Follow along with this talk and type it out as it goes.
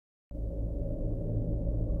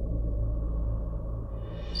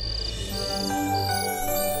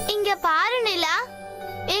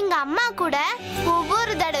அம்மா கூட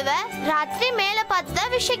ஒவ்வொரு தடவை ராத்திரி மேல பார்த்து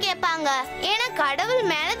தான் விஷயம் கேட்பாங்க. ஏன்னா கடவுள்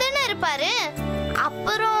மேலதானே இருப்பாரு.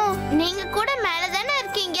 அப்புறம் நீங்க கூட மேலதானே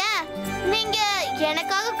இருக்கீங்க. நீங்க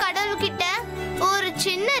எனக்காக கடவுள் கிட்ட ஒரு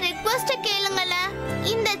சின்ன ரிக்வெஸ்ட் கேளுங்கள.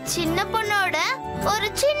 இந்த சின்ன பொண்ணோட ஒரு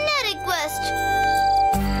சின்ன ரிக்வெஸ்ட்.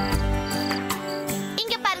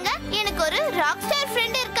 இங்க பாருங்க, எனக்கு ஒரு ராக் ஸ்டார்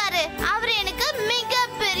ஃப்ரெண்ட் இருக்காரு. அவர் எனக்கு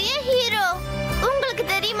மிகப்பெரிய ஹீரோ. உங்களுக்கு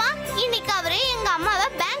தெரியுமா, இன்னைக்கு அவரே எங்க அம்மாவை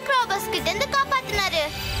பேங்க் ராபர்ஸ் கிட்ட இருந்து காப்பாத்தினாரு.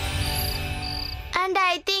 அண்ட்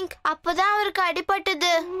ஐ திங்க் அப்பதான் அவருக்கு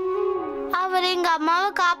அடிபட்டது. அவர் எங்க அம்மாவை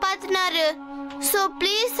காப்பாத்தினாரு. சோ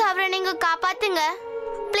ப்ளீஸ் அவரை நீங்க காப்பாத்துங்க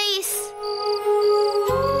ப்ளீஸ்.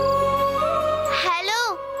 ஹலோ,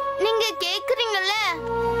 நீங்க கேக்குறீங்கல்ல?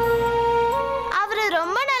 அவரு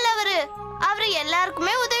ரொம்ப நல்லவரு. அவரு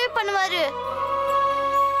எல்லாருக்குமே உதவி பண்ணுவாரு.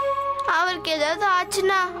 அவருக்கு ஏதாவது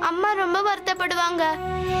ஆச்சுன்னா அம்மா ரொம்ப வருத்தப்படுவாங்க.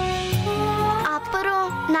 அப்புறம்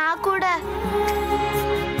நான் கூட.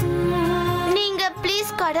 நீங்க ப்ளீஸ்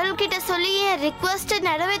கடவுள் கிட்ட சொல்லி என் ரிக்வெஸ்ட்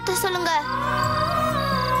நிறைவேற்ற சொல்லுங்க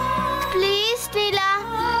ப்ளீஸ் நீலா.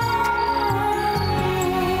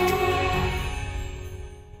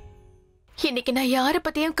 இன்னைக்கு நான் யார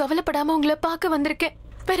பத்தியும் கவலைப்படாம உங்களை பார்க்க வந்திருக்கேன்.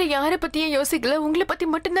 வேற யார பத்தியும் யோசிக்கல, உங்களை பத்தி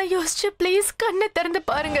மட்டும்தான் யோசிச்சு. ப்ளீஸ் கண்ணை திறந்து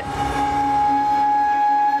பாருங்க.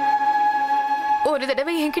 ஒரு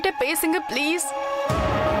தடவை என்கிட்ட பேசுங்க ப்ளீஸ்.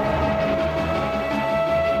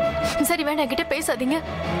 சரி வேணா என்கிட்ட பேசாதீங்க.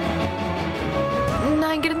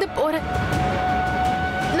 நான் இங்கிருந்து போறேன்.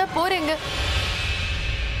 நான் போறேங்க.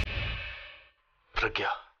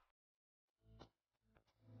 பிரக்யா,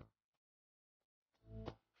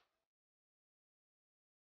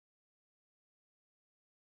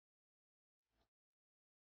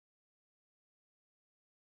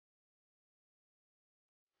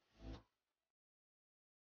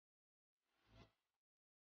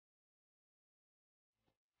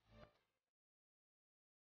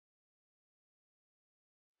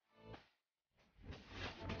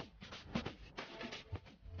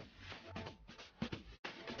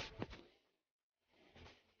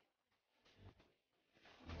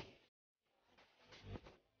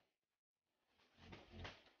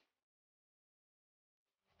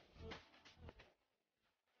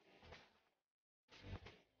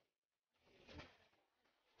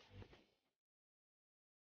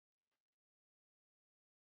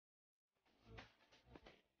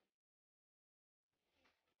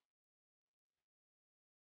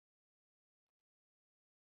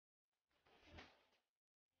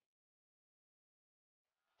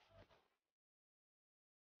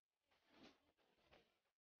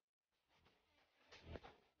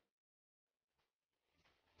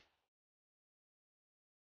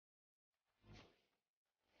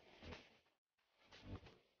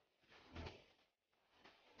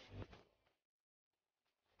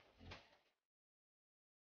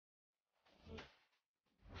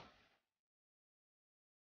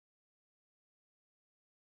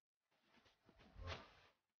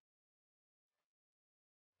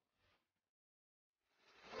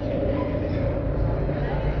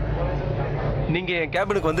 நீங்க என்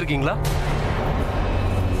கேபினுக்கு வந்திருக்கீங்களா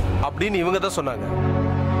அப்படின்னு இவங்க தான் சொன்னாங்க.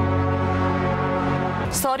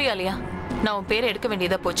 சாரி அலியா, நான் உன் பேரை எடுக்க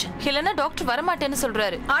வேண்டியதா போச்சு. இல்லன்னா டாக்டர் வரமாட்டேன்னு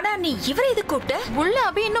சொல்றாரு. ஆனா நீ இவரை எது கூப்பிட்ட? உள்ள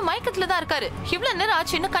அபி இன்னும் மயக்கத்துல தான் இருக்காரு. இவ்வளவு நேரம்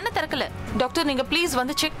ஆச்சு, இன்னும் கண்ணை திறக்கல. டாக்டர் நீங்க ப்ளீஸ்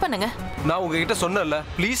வந்து செக் பண்ணுங்க. நான் உங்ககிட்ட சொன்னேன்ல,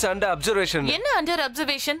 ப்ளீஸ் அண்டர் அப்சர்வேஷன். என்ன under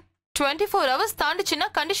observation? 24 hours தாண்டிச்சுன்னா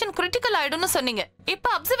condition critical ஆயிடும்னு சொன்னீங்க. இப்ப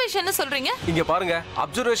அப்சர்வேஷன் சொல்றீங்க. இங்க பாருங்க,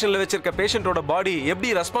 அப்சர்வேஷன்ல வச்சிருக்க பேஷண்டோட பாடி எப்படி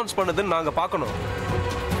ரெஸ்பான்ஸ் பண்ணுதுன்னு நாங்க பார்க்கணும்.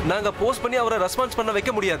 நாங்க போஸ்ட் பண்ணி அவரை ரெஸ்பான்ஸ் பண்ண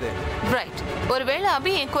வைக்க முடியாது. ரைட். ஒருவேளை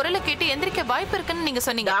அபி என் குரலை கேட்டு எந்திரிக்க வாய்ப்பு இருக்குன்னு நீங்க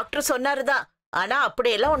சொன்னீங்க. டாக்டர் சொன்னாருதான். ஆனா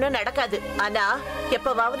அப்படியெல்லாம் ஒண்ணும் நடக்காது. ஆனா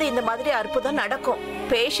எப்பவாவது இந்த மாதிரி அற்புதம் நடக்கும்.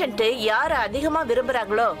 பேஷண்ட் யார அதிகமா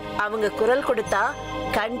விரும்புறாங்களோ அவங்க குரல் கொடுத்தா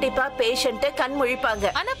கண்டிப்பா பேஷண்ட் கண் முழிப்பாங்க.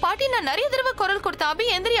 ஆனா பாட்டி, நான் நிறைய தடவை குரல் கொடுத்த அபி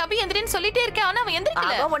எந்திரி அபி எந்திரின்னு சொல்லிட்டே இருக்கேன். ஆனா அவன்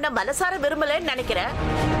எந்திரிக்கல. அவன் உன்னை மனசார விரும்பலன்னு நினைக்கிறேன்.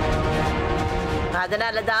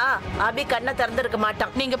 அதனாலதான் அபி கண்ணை திறந்திருக்க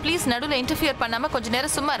மாட்டான். நீங்க ப்ளீஸ் நடுவுல இன்டர்ஃபியர் பண்ணாம கொஞ்ச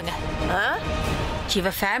நேரம் சும்மா இருங்க. இவ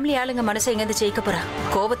ஃபேமிலி ஆளுங்க மனசை எங்க ஜெயிக்க போறா?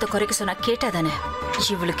 கோபத்தை குறைக்க சொன்னா கேட்டாதானே?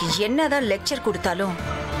 இவளுக்கு என்னதான் லெக்சர் கொடுத்தாலும்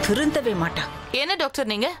திருந்தவே மாட்டா. என்ன டாக்டர்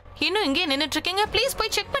நீங்க இன்னும் இங்கே நின்னுட்டு இருக்கீங்க? ப்ளீஸ்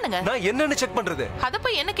போய் செக் பண்ணுங்க. நான் என்னன்னு செக் பண்றது? அத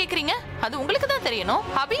போய் என்ன கேக்குறீங்க? அது உங்களுக்கு தான் தெரியணும்.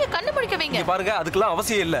 அபிய கண்டுபிடிக்க வைங்க. இங்க பாருங்க, அதுக்கெல்லாம்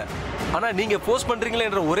அவசியம் இல்ல. ஆனா நீங்க போஸ்ட் பண்றீங்களே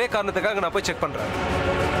என்ற ஒரே காரணத்துக்காக நான் போய் செக் பண்றேன்.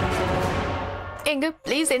 எங்க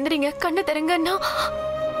ப்ளீஸ் எந்திரிங்க, கண்ணு தரங்க.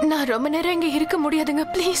 நான் ரொம்ப நேரம் இங்க இருக்க முடியாதுங்க.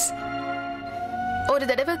 ப்ளீஸ் ஒரு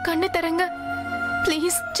தடவை கண்ணு தரங்க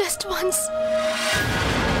ப்ளீஸ், ஜஸ்ட் ஒன்ஸ்.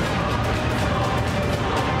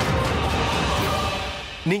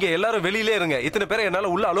 நீங்க எல்லாரும் வெளியிலே இருங்க. இத்தனை பேரை என்னால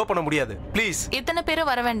உள்ள அலோ பண்ண முடியாது. ப்ளீஸ். இத்தனை பேரும்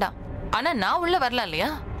வர வேண்டாம். ஆனா நான் உள்ள வரலாம் இல்லையா?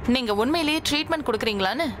 நீங்க உண்மையிலேயே ட்ரீட்மெண்ட்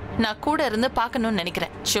கொடுக்குறீங்களான்னு நான் கூட இருந்து பார்க்கணும்னு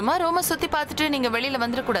நினைக்கிறேன். சும்மா ரூமை சுத்தி பார்த்துட்டு நீங்க வெளியில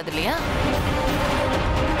வந்துட கூடாது இல்லையா?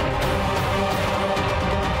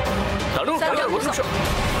 தனு, ஒரு நிமிஷம்.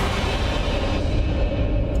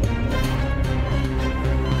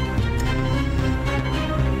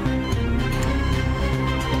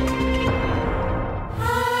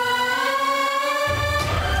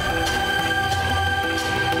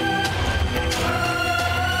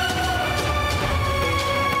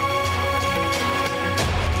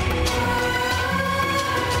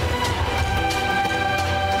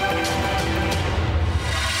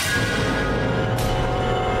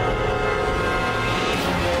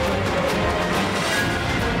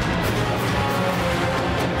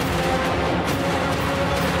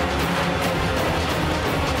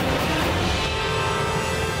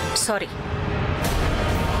 சாரி.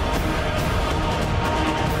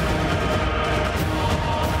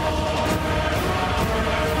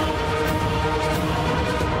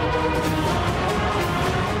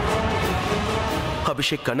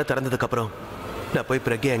 அபிஷேக் கண்ணை திறந்ததுக்கு அப்புறம் நான் போய்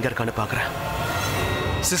பிரக்யா எங்க இருக்கான்னு பாக்குறேன்.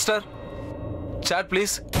 Sister, chat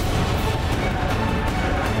please.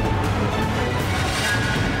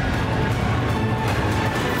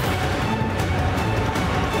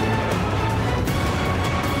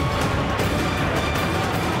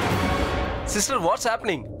 Sister, what's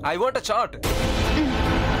happening? I want a chart.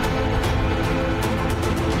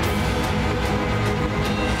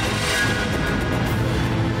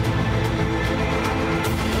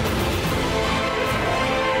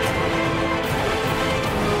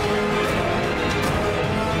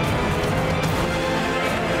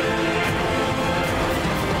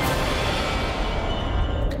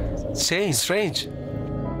 Strange.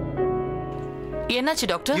 என்னாச்சு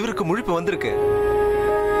டாக்டர்? இவருக்கு முழிப்பு வந்திருக்கு.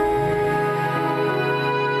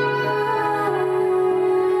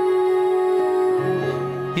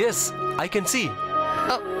 S, I can see.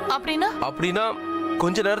 அப்படின்னா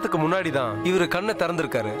கொஞ்ச நேரத்துக்கு முன்னாடி தான் இவரு கண்ணை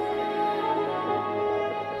திறந்திருக்காரு.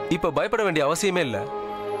 இப்ப பயப்பட வேண்டிய அவசியமே இல்ல.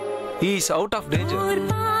 He is out of danger.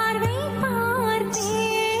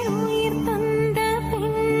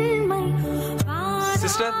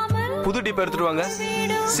 Sister, புது டிப் எடுத்துட்டு வாங்க.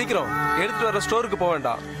 சீக்கிரம் எடுத்துட்டு வர. ஸ்டோருக்கு போக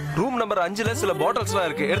வேண்டாம். ரூம் நம்பர் 5ல சில பாட்டில்ஸ்லாம்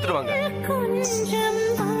இருக்கு, எடுத்துட்டு வாங்க.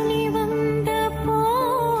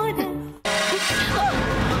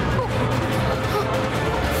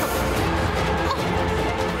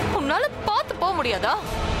 உன்னால பார்த்து போக முடியாதா?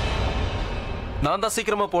 நான் தான்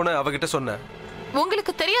சீக்கிரமா போனேன், அவகிட்ட சொன்னேன்.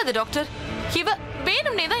 உங்களுக்கு தெரியாது டாக்டர், இவ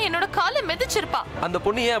வேணும்னே தான் என்னோட காலை மிதிச்சிருப்பா. அந்த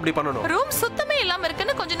பொண்ணு ஏன் அப்படி பண்ணணும்? ரூம் சுத்தமே இல்லாம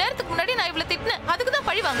இருக்குன்னு கொஞ்ச நேரத்துக்கு முன்னாடி நான் இவளை திட்டினேன். அதுக்கு தான்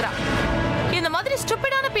பழி வாங்குறா. இந்த மாதிரி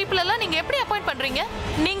ஸ்டூபிடான பீப்பிள் எல்லாம் நீங்க எப்படி அப்பாயிண்ட் பண்றீங்க?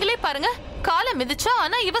 நீங்களே பாருங்க, காலை மிதிச்சா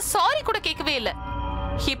ஆனா இவ சாரி கூட கேட்கவே இல்ல.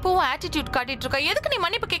 இப்போ ஆட்டிட்யூட் காட்டிட்டு இருக்கா. எதுக்கு நீ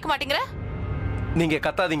மன்னிப்பு கேட்க மாட்டேங்கிற? நீங்க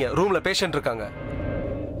கத்தாதீங்க, ரூம்ல பேஷண்ட் இருக்காங்க.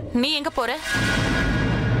 நீ எங்க போற?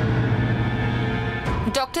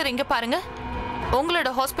 டாக்டர் இங்க பாருங்க, உங்களோட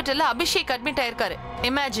ஹாஸ்பிட்டல்ல அபிஷேக் அட்மிட் ஆயிருக்காரு.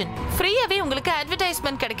 இமேஜின், ஃப்ரீயாவே உங்களுக்கு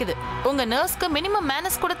அட்வர்டைஸ்மெண்ட் கிடைக்குது. உங்க நர்ஸ்க்கு மினிமம்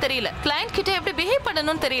மேனர்ஸ் கூட தெரியல. கிளையண்ட் கிட்ட எப்படி பிஹேவ்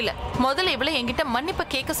பண்ணணும்னு தெரியல. முதல்ல இவளை என்கிட்ட மன்னிப்பு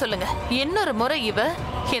கேட்க சொல்லுங்க. இன்னொரு முறை இவ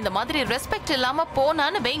இந்த மாதிரி ரெஸ்பெக்ட் இல்லாம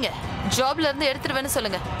போனான்னு வைங்க, ஜாப்ல இருந்து எடுத்துருவேன்னு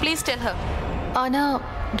சொல்லுங்க. Please tell her. ஆனா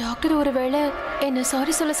டாக்டர் ஒருவேளை என்ன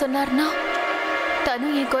சாரி சொல்ல சொன்னார்னா தனு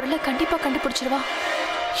என் குரலை கண்டிப்பா கண்டுபிடிச்சிருவா.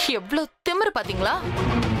 எவ்வளவு திமிரு பாத்தீங்களா?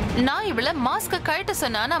 நான் இவள மாஸ்க கழட்ட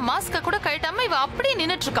சொன்னா மாஸ்க கூட கழட்டாம இவ அப்படியே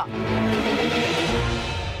நின்னுட்டு இருக்கா.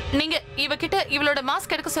 நீங்க இவகிட்ட இவளோட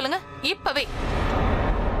மாஸ்க் எடுக்க சொல்லுங்க இப்பவே.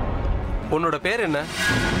 உன்னோட பேர் என்ன?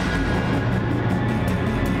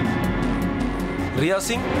 ரியா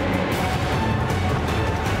சிங்.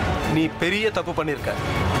 நீ பெரிய தப்பு பண்ணிருக்க.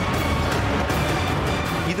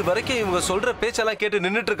 இது வரைக்கும் இவங்க சொல்ற பேச்செல்லாம் கேட்டு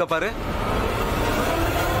நின்னுட்டு இருக்க பாரு.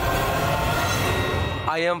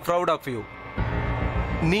 I am proud of you.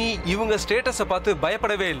 நீ இவங்க ஸ்டேட்டஸை பார்த்து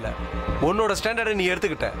பயப்படவே இல்லை. உன்னோட ஸ்டாண்டர்டை நீ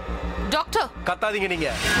எடுத்துக்கிட்ட. டாக்டர், கத்தாதீங்க நீங்க.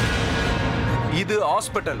 இது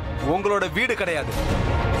ஹாஸ்பிட்டல், உங்களோட வீடு கிடையாது.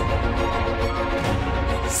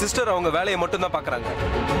 சிஸ்டர் அவங்க வேலையை மட்டும் தான் பார்க்கறாங்க.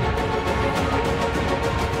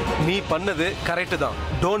 நீ பண்ணது கரெக்ட் தான்.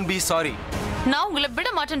 Don't be sorry. நான் உங்களை விட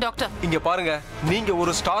மாட்டேன் டாக்டர். இங்க பாருங்க, நீங்க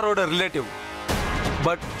ஒரு ஸ்டாரோட relative.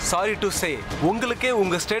 But sorry to say, உங்களுக்கே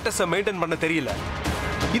உங்க ஸ்டேட்டஸை மெயின்டைன் பண்ண தெரியல.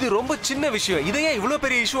 இது ரொம்ப சின்ன விஷயம். இதையே இவ்வளவு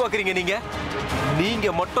பெரிய இஷ்யூ ஆக்குறீங்க நீங்க. நீங்க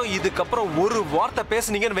மட்டும் இதுக்கப்புறம் ஒரு வார்த்தை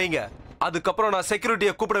பேசுனீங்கன்னு வைங்க, அதுக்கப்புறம் நான்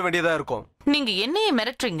செக்யூரிட்டியை கூப்பிட வேண்டியதா இருக்கும். நீங்க என்னையே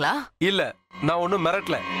மிரட்டுறீங்களா? இல்ல, நான் ஒன்னும்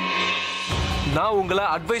மிரட்டல. நான் உங்களை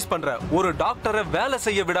அட்வைஸ் பண்றேன். ஒரு டாக்டரை வேலை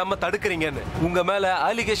செய்ய விடாம தடுக்கிறீங்கன்னு. உங்க மேல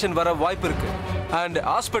அலிகேஷன் வர வாய்ப்பு இருக்கு. அண்ட்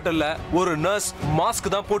ஹாஸ்பிட்டல்ல ஒரு நர்ஸ்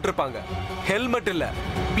மாஸ்க் தான் போட்டிருப்பாங்க, ஹெல்மெட் இல்ல.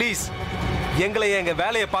 ப்ளீஸ் எங்களை எங்க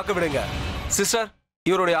வேலையை பார்க்க விடுங்க. சிஸ்டர்,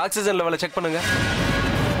 இவருடைய ஆக்சிஜன் லெவலை செக் பண்ணுங்க.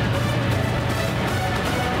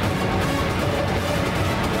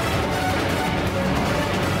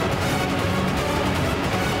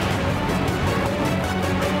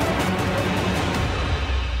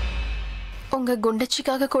 உங்க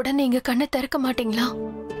குண்டச்சிக்காக கூட நீங்க கண்ணை திறக்க மாட்டீங்களா?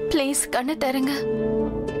 ப்ளீஸ் கண்ணை திறங்க.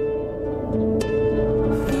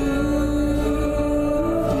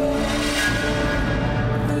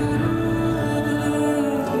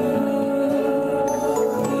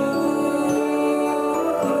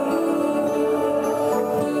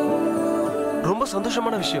 ரொம்ப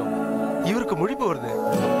சந்தோஷமான விஷயம், இவருக்கு முழிப்பு வருது.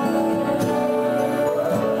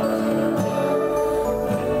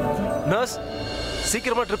 நர்ஸ்,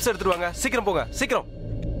 சீக்கிரமா ட்ரிப்ஸ் எடுத்துட்டு வாங்க. சீக்கிரம் போங்க, சீக்கிரம்.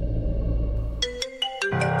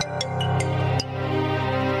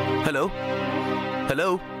 Hello hello,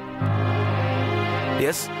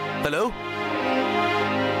 yes hello.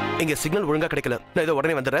 இங்க சிக்னல் ஒழுங்கா கிடைக்கல, நான் இதோ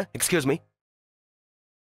உடனே வந்துடுறேன். Excuse me.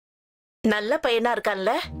 நல்ல பையனா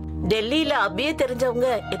இருக்கான்ல. டெல்லியில அபியே தெரிஞ்சவங்க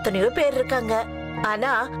எத்தனையோ பேர் இருக்காங்க.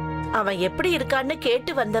 ஆனா அவன் எப்படி இருக்கான்னு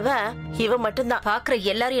கேட்டு வந்தவன் இவன் மட்டும்தான். பாக்குற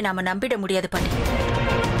எல்லாரையும் நாம நம்பிட முடியாது பாட்டி.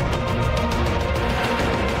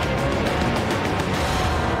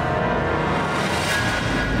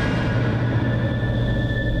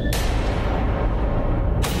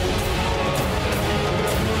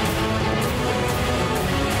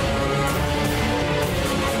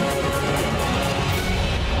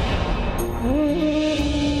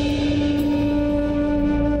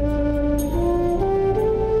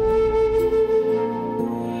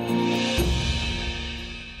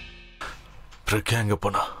 பிரக்யா எங்க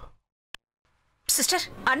போனா? சிஸ்டர்,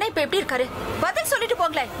 அண்ணா இப்ப எப்படி இருக்காரு? பதில் சொல்லிட்டு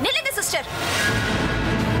போங்களேன். நில்லுங்க சிஸ்டர்.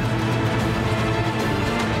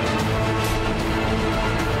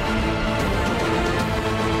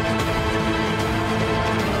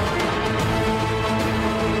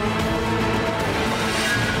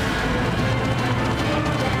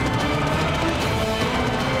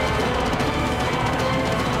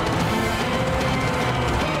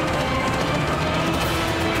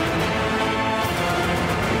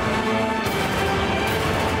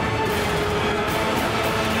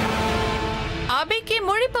 அபிக்கு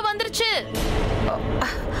முழிப்பு வந்துருச்சு.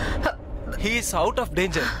 He is out of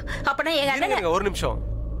danger. அப்பனா எங்க அண்ணன் இருங்க ஒரு நிமிஷம்.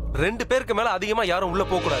 2 பேருக்கு மேல அதிகமா யாரும் உள்ள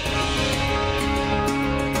போக கூடாது.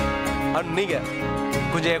 நீங்க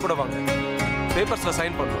கொஞ்சம் கூட வாங்க. பேப்பர்ஸ்ல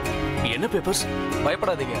சைன் பண்ணணும். என்ன பேப்பர்ஸ்?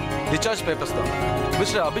 பயப்படாதீங்க, டிஸ்சார்ஜ் பேப்பர்ஸ் தான்.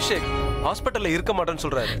 மிஸ்டர் அபிஷேக் ஹாஸ்பிட்டல்ல இருக்க மாட்டேன்னு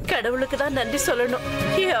சொல்றாரு. கடவுளுக்கு தான் நன்றி சொல்லணும்.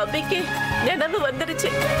 அபிக்கு நினைவு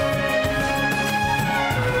வந்துருச்சு.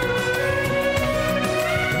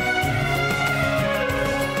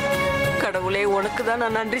 கடவுளே, உனக்கு தான்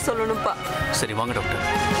நான் நன்றி சொல்லணும்ப்பா. சரி வாங்க டாக்டர்.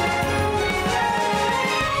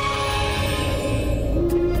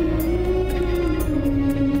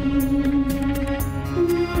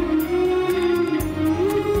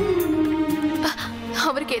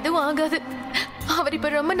 அவருக்கு எதுவும் ஆகாது. அவர் இப்ப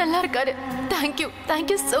ரொம்ப நல்லா இருக்காரு. தேங்க்யூ,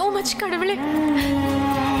 தேங்க்யூ சோ மச் கடவுளே.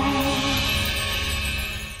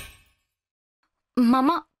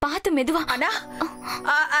 மாமா பார்த்து மெதுவா. அண்ணா,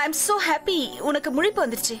 ஐ அம் சோ ஹாப்பி. உனக்கு முழிப்பு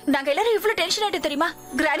வந்துருச்சு. நாங்க எல்லாரும் இவ்வளவு டென்ஷன் ஆயிட்டு தெரியுமா?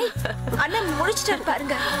 கிரானி, அண்ணன் முழிச்சிட்டாரு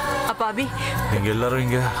பாருங்க. அப்பா அபி, நீங்க எல்லாரும்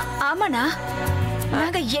இங்க? ஆமாண்ணா,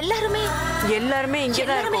 நாங்க எல்லாருமே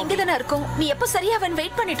இங்கதானே இருக்கோம். நீ எப்ப சரியாவன்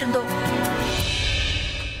வெயிட் பண்ணிட்டு இருந்தோம்.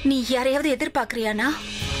 நீ யாரையாவது எதிர்பார்க்கறியானா?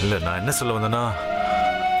 இல்ல, நான் என்ன சொல்ல வந்தேன்னா,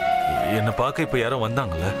 என்ன பார்க்க இப்ப யாரும்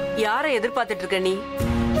வந்தாங்கல்ல? யாரை எதிர்பார்த்துட்டு இருக்க நீ?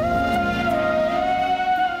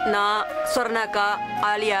 நான், சொர்ணாக்கா,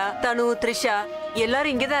 ஆலியா, தனு, த்ரிஷா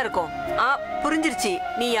எல்லாரும் இங்கதான் இருக்கோம். புரிஞ்சிருச்சு.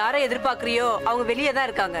 நீ யாரை எதிர்பார்க்கறியோ அவங்க வெளியே தான்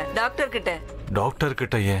இருக்காங்க, டாக்டர் கிட்ட. டாக்டர்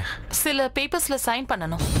கிட்ட ஏன்? சில பேப்பர்ஸ்ல சைன்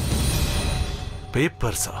பண்ணணும்.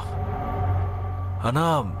 பேப்பர்ஸா? ஆனா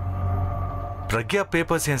பிரக்யா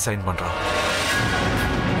பேப்பர்ஸ் ஏன் சைன் பண்றா?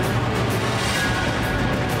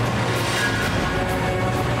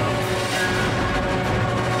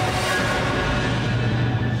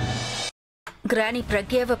 கிரானி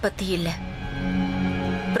பிரக்யாவை பத்தி இல்ல,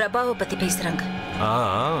 பிரபாவை பத்தி பேசுறாங்க.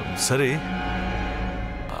 சரி,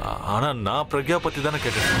 ஆனா நான் பிரக்யா பத்தி தானே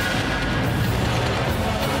கேட்டேன்.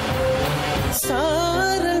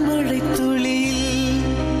 சாரல் மழை துளியில்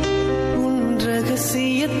உன்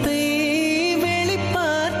ரகசியத்தை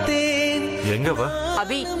வெளிப்பார்த்தேன். எங்கவா?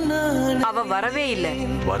 அபி அவ வரவே இல்ல.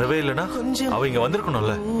 வரவே இல்லனா அவ இங்க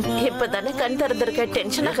வந்திருக்கணும்ல. இப்பதானே கண் திறந்திருக்க,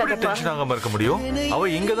 டென்ஷன் ஆகாதப்பா. டென்ஷன் ஆகாம இருக்க முடியும்? அவ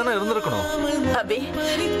இங்க தானே இருந்திருக்கணும். அபி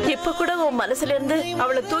இப்ப கூட உன் மனசுல இருந்து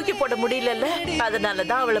அவளை தூக்கி போட முடியலல்ல,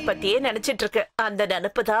 அதனாலதான் அவளை பத்தியே நினைச்சிட்டு இருக்க. அந்த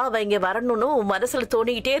நினைப்பு தான் அவ இங்க வரணும்னு உன் மனசுல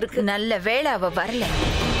தோணிக்கிட்டே இருக்கு. நல்ல வேளை அவ வரல.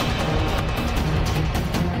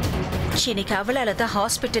 இன்னைக்கு அவளால தான்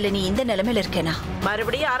ஹாஸ்பிட்டல்ல நீ இந்த நிலைமையில இருக்கேனா?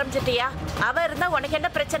 மறுபடியும் ஆரம்பிச்சிட்டியா? அவ இருந்தா உனக்கு என்ன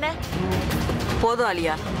பிரச்சனை? போதும்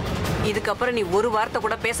அலியா, இதுக்கப்புறம் நீ ஒரு வார்த்தை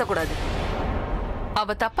கூட பேசக்கூடாது.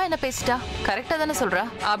 அவ தப்பா என்ன பேசிட்டா? கரெக்டா தானே சொல்றா.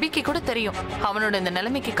 அபிக்கு கூட தெரியும் அவனோட இந்த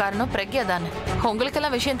நிலைமைக்கு காரணம் பிரக்யா தானே.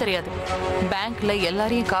 உங்களுக்கெல்லாம் விஷயம் தெரியாது. பேங்க்ல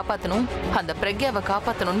எல்லாரையும் காப்பாத்தணும், அந்த பிரக்யாவை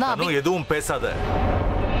காப்பாத்தணும் தான் அபி. எதுவும் பேசாத.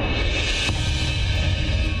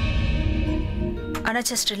 ஆனா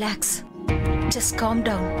just relax, just calm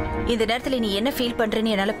down. இந்த நேரத்துல நீ என்ன ஃபீல்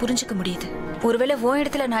பண்றேன்னு என்னால புரிஞ்சுக்க முடியுது. ஒருவேளை உன்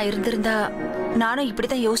இடத்துல நான் இருந்திருந்தா நானும்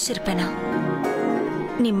இப்படிதான் யோசிச்சிருப்பேனா?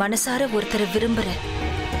 நீ மனசார ஒருத்தரை விரும்புற,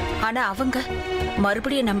 ஆனா அவங்க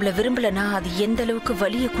மறுபடியும் நம்மள விரும்பலனா அது எந்த அளவுக்கு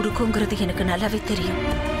வலியை கொடுக்குங்கிறது எனக்கு நல்லாவே தெரியும்.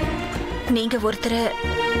 நீங்க ஒருத்தரை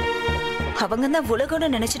அவங்க தான் உலகம்னு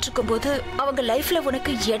நினைச்சிட்டு இருக்கும் போது அவங்க லைஃப்ல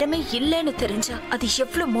உனக்கு இடமே இல்லைன்னு தெரிஞ்சா அது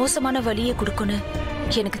எவ்வளவு மோசமான வலியை கொடுக்கும்னு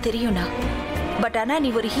எனக்கு தெரியும்னா. பட் ஆனா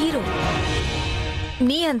நீ ஒரு ஹீரோ.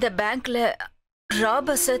 நீ அந்த பேங்க்ல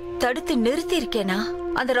ராபர்ஸ தடுத்து நிறுத்தி இருக்கேனா?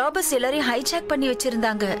 அந்த ராபர்ஸ் எல்லாரையும் ஹைஜாக் பண்ணி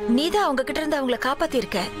வச்சிருந்தாங்க, நீதான் அவங்க கிட்ட இருந்து அவங்கள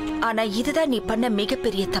காப்பாத்திருக்க. ஆனா இதுதான் நீ பண்ண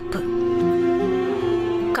மிகப்பெரிய தப்பு.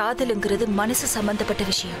 காதலுங்கிறது மனசு சம்பந்தப்பட்ட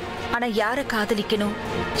விஷயம். ஆனா யார காதலிக்கணும்,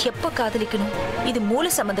 எப்ப காதலிக்கணும், இது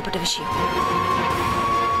மூளை சம்பந்தப்பட்ட விஷயம்.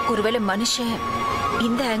 ஒருவேளை மனுஷன்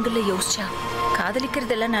இந்த ஆங்கிள் யோசிச்சா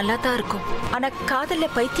காதலிக்கிறதெல்லாம் நல்லா தான் இருக்கும். ஆனா காதல்ல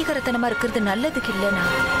பைத்தியகாரத்தனமா இருக்கிறது நல்லதுக்கு இல்லைனா.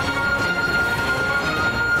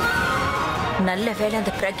 நல்ல வேளை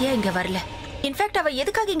அந்த பிரக்யா இங்க வரல. இன்ஃபேக்ட் அவ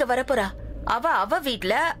எதுக்காக இங்க வரப்போறா? அவ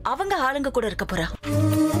வீட்ல அவங்க ஆளுங்க கூட இருக்க போறா.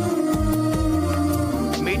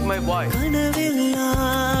 Meet my boy.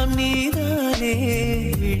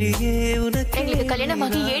 எங்களுக்கு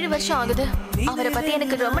கல்யாணமாகி 7 வருஷம் ஆகுது. அவரை பத்தி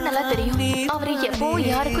எனக்கு ரொம்ப நல்லா தெரியும். அவரு எப்போ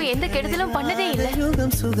யாருக்கும் எந்த கெடுதலும் பண்ணதே இல்ல.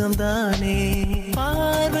 சுகம்தானே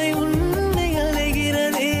பார்வை உன்னை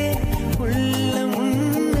அலைகிறதே, உள்ளம்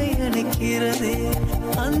உன்னை அணைக்கிறதே,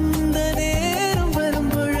 அந்த நேரம்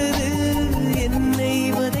வரும் பொழுது என்னை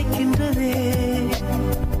வதைக்கின்றதே.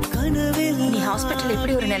 கனவில் நீ ஹாஸ்பிட்டல்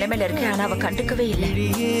இப்படி ஒரு நிலைமையில இருக்க, ஆனா அவ கண்டுக்கவே இல்லை.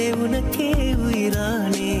 உனக்கே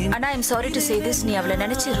உயிரானே. ஆனா I'm sorry to say this, நீ அவளை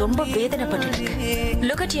நினைச்சு ரொம்ப வேதனைப்பட்டு இருக்க.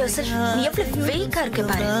 லுக் அட் யுவர்செல்ஃப், நீ எவ்வளவு வீக்கா இருக்க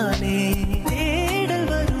பாரு.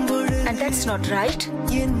 And that's not right.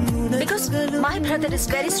 Because my brother is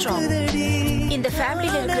very strong. இந்த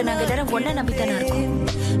ஃபேமிலில இருக்கிற நாங்க எல்லாரும் ஒண்ணா நம்பித்தானே இருக்கோம்.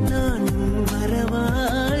 நான்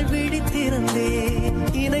வரவால் விழித்திருந்தே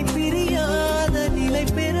இணை பிரியாத நிலை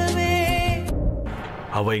பெறவே.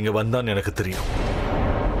 அவ இங்க வந்தான்னு எனக்கு தெரியும்.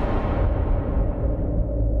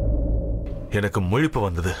 எனக்கு முழிப்பு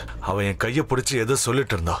வந்தது. அவ என் கைய பிடிச்சு ஏதோ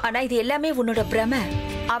சொல்லிட்டு இருந்தா. ஆனா இது எல்லாமே உன்னோட பிரமை.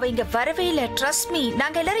 அவ இங்க வரவே இல்ல. ட்ரஸ்ட் மீ,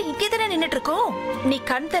 நாங்க எல்லாரும் இங்கே தானே நின்னுட்டு இருக்கோம். நீ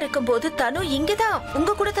கண் திறக்கும் போது தனு இங்கதான்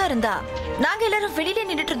உங்க கூட தான் இருந்தா. நாங்க எல்லாரும் வெளியில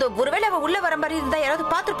நின்னுட்டு இருந்தோம். ஒருவேளை அவ உள்ள வர மாதிரி இருந்தா யாராவது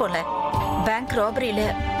பாத்துருப்போம்ல. பேங்க் ராபரியில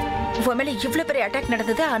உன் மேல இவ்வளவு பெரிய அட்டாக்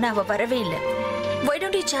நடந்தது, ஆனா அவ வரவே இல்ல. Why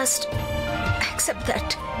don't you just accept that?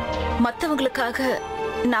 மத்தவங்களுக்காக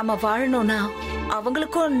நாம வாழணும்னா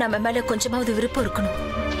அவங்களுக்கும் நம்ம மேல கொஞ்சமாவது விருப்பம் இருக்கணும்.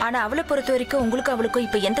 ஆனா அவளை பொறுத்த வரைக்கும் உங்களுக்கு அவளுக்கும்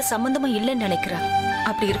இப்ப எந்த சம்பந்தமும் இல்லைன்னு நினைக்கிறா.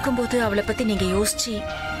 அப்படி இருக்கும்போது அவளை பத்தி நீங்க யோசிச்சு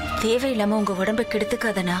தேவையில்லாம உங்க உடம்ப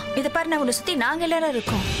கெடுத்துக்காதனா. இத பாரு, நான் உன்னை சுத்தி நாங்க எல்லாரும்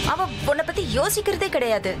இருக்கோம். அவ உன்னை பத்தி யோசிக்கிறதே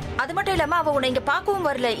கிடையாது. அது மட்டும் இல்லாம அவ உன்னை இங்க பாக்கவும்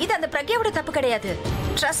வரல. இது அந்த பிரக்யாவோட தப்பு கிடையாது.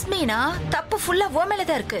 ட்ரஸ்ட் மீனா, தப்பு ஃபுல்லா உன்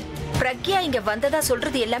மேலதான் இருக்கு. பிரக்யா இங்க வந்ததா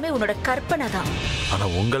சொல்றது எல்லாமே உன்னோட கற்பனை தான். ஆனா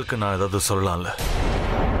உங்களுக்கு நான் ஏதாவது சொல்லலாம்ல.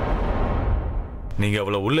 நீங்க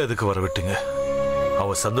அவளை உள்ள எதுக்கு வர விட்டீங்க?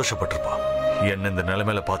 அவ சந்தோஷப்பட்டிருப்பா என்ன இந்த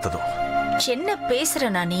நிலைமையில பார்த்ததும். என்ன பேசுற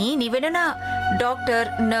நானி? நீ வேணும்னா டாக்டர்,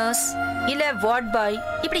 நர்ஸ் இல்ல வார்ட் பாய்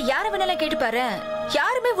இப்படி யார வேணாலும் கேட்டு பாரு.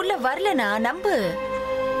 யாருமே உள்ள வரலனா நம்பு.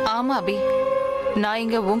 ஆமா அபி, நான்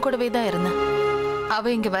இங்க உன் கூடவே தான் இருந்தேன்.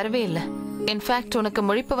 அவ இங்க வரவே இல்லை. இன்ஃபேக்ட் உனக்கு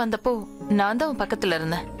முழிப்பு வந்தப்போ நான் தான் உன் பக்கத்துல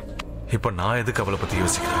இருந்தேன். இப்ப நான் எதுக்கு அவளை பத்தி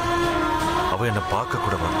யோசிக்கிறேன்? அவ என்ன பார்க்க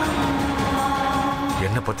கூட வரல.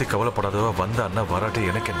 என்னை பத்தி கவலைப்படாதவ வந்தான்னா வராட்டி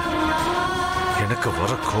எனக்கு என்ன? எனக்கு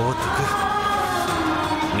வர கோவத்துக்கு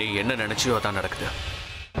நீ என்ன நினைச்சியோ அதான் நடக்குது.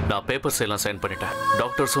 நான் பேப்பர்ஸ் எல்லாம் சைன் பண்ணிட்டேன்.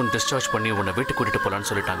 டாக்டர்ஸும் டிஸ்சார்ஜ் பண்ணி உன்னை வீட்டுக்கு கூட்டிட்டு போலான்னு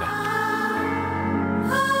சொல்லிட்டாங்க.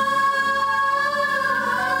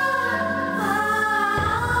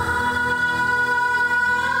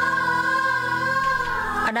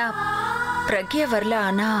 ஆனா பிரக்யா வரல.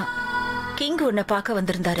 ஆனா கிங் உன்னை பார்க்க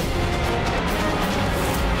வந்திருந்தாரு.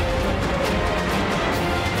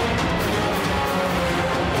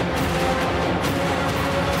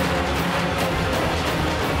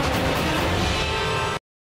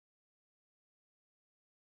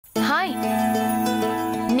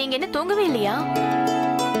 நீங்க என்ன தூங்கவே இல்லையா?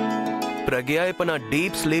 பிரக்யா, இப்ப நான்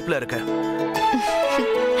டீப் ஸ்லீப்ல இருக்கேன்.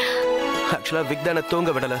 ஆக்சுவலா விக் தான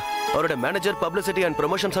தூங்க விடல. அவரோட மேனேஜர் பப்ளிசிட்டி அண்ட்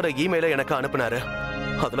ப்ரொமோஷன்ஸோட இமெயிலை எனக்கு அனுப்புனாரு.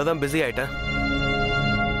 அதுலதான் பிஸி ஆயிட்டேன்.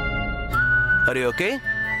 Array okay?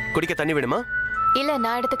 குடிக்க தண்ணி வேணுமா? இல்ல,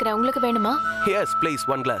 நான் எடுத்துக்கிறேன். உங்களுக்கு வேணுமா? Yes please,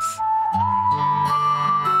 1 glass.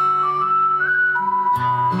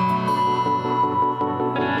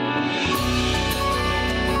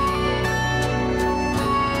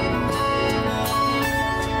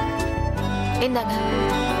 இந்தாங்க.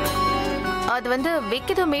 அது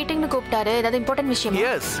விக் ஏதோ மீட்டிங்னு கூப்பிட்டாரு. ஏதாவது இம்பார்ட்டன்ட் விஷயம்?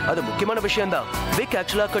 எஸ், அது முக்கியமான விஷயம் தான். விக்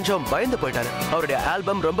ஆக்சுவலா கொஞ்சம் பயந்து போயிட்டாரு. அவருடைய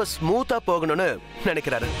ஆல்பம் ரொம்ப ஸ்மூத்தா போகணும்னு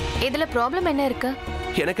நினைக்கிறாரு. இதுல ப்ராப்ளம் என்ன இருக்கு?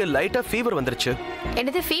 எனக்கு லைட்டா ஃபீவர் வந்துருச்சு.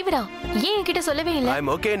 என்னது ஃபீவரா? ஏன் என்கிட்ட சொல்லவே இல்ல? ஐ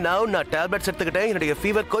அம் ஓகே நவ. நான் டேப்லெட்ஸ் எடுத்துக்கிட்டேன். என்னுடைய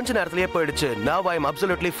ஃபீவர் கொஞ்ச நேரத்திலேயே போயிடுச்சு. நவ ஐ அம்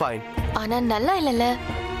அப்சல்யூட்லி ஃபைன். ஆனா நல்லா இல்லல.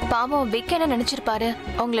 பாவம் விக் என்ன நினைச்சிருப்பாரு?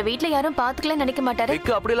 உங்களை வீட்ல யாரும் பாத்துக்கலன்னு நினைக்க மாட்டாரு? விக்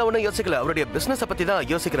அப்படிலாம் ஒன்றும் யோசிக்கல. அவருடைய பிசினஸ் பத்தி தான்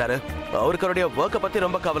யோசிக்கிறாரு. அவருக்கு அவருடைய ஒர்க்கை பத்தி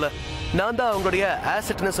ரொம்ப கவலை. நான் தான் அவங்களுடைய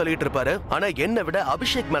ஆசெட்னு சொல்லிட்டு இருப்பாரு. ஆனா என்னை விட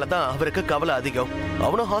அபிஷேக் மேல தான் அவருக்கு கவலை அதிகம்.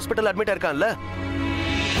 அவனும் ஹாஸ்பிட்டல் அட்மிட் ஆயிருக்கான்ல.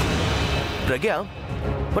 பிரக்யா,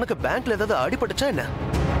 உனக்கு பேங்க்ல ஏதாவது அடிபட்டுச்சா என்ன?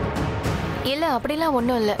 இல்ல, அப்படிலாம்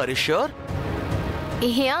ஒண்ணும் இல்ல. Are you sure?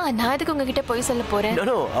 நான் எதுக்கு உங்ககிட்ட போய் சொல்ல போறேன்?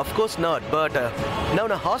 No, of course not. But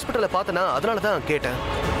நான் ஹாஸ்பிட்டல்ல பார்த்தனா, அதனால தான் கேட்டேன்.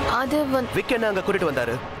 அது விக் என்ன அங்க கூட்டிட்டு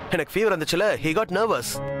வந்தாரு. எனக்கு ஃபீவர் வந்துச்சுல. He got nervous.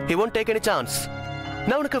 He won't take any chance.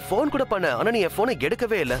 நான் உனக்கு ஃபோன் கூட பண்ணேன். ஆனா நீ என் ஃபோனை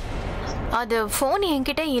எடுக்கவே இல்ல. அது ஃபோன்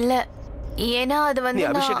என்கிட்ட இல்ல. ஏன்னா அது நீ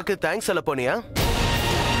அபிஷேக்குக்கு தேங்க்ஸ் சொல்ல போனியா?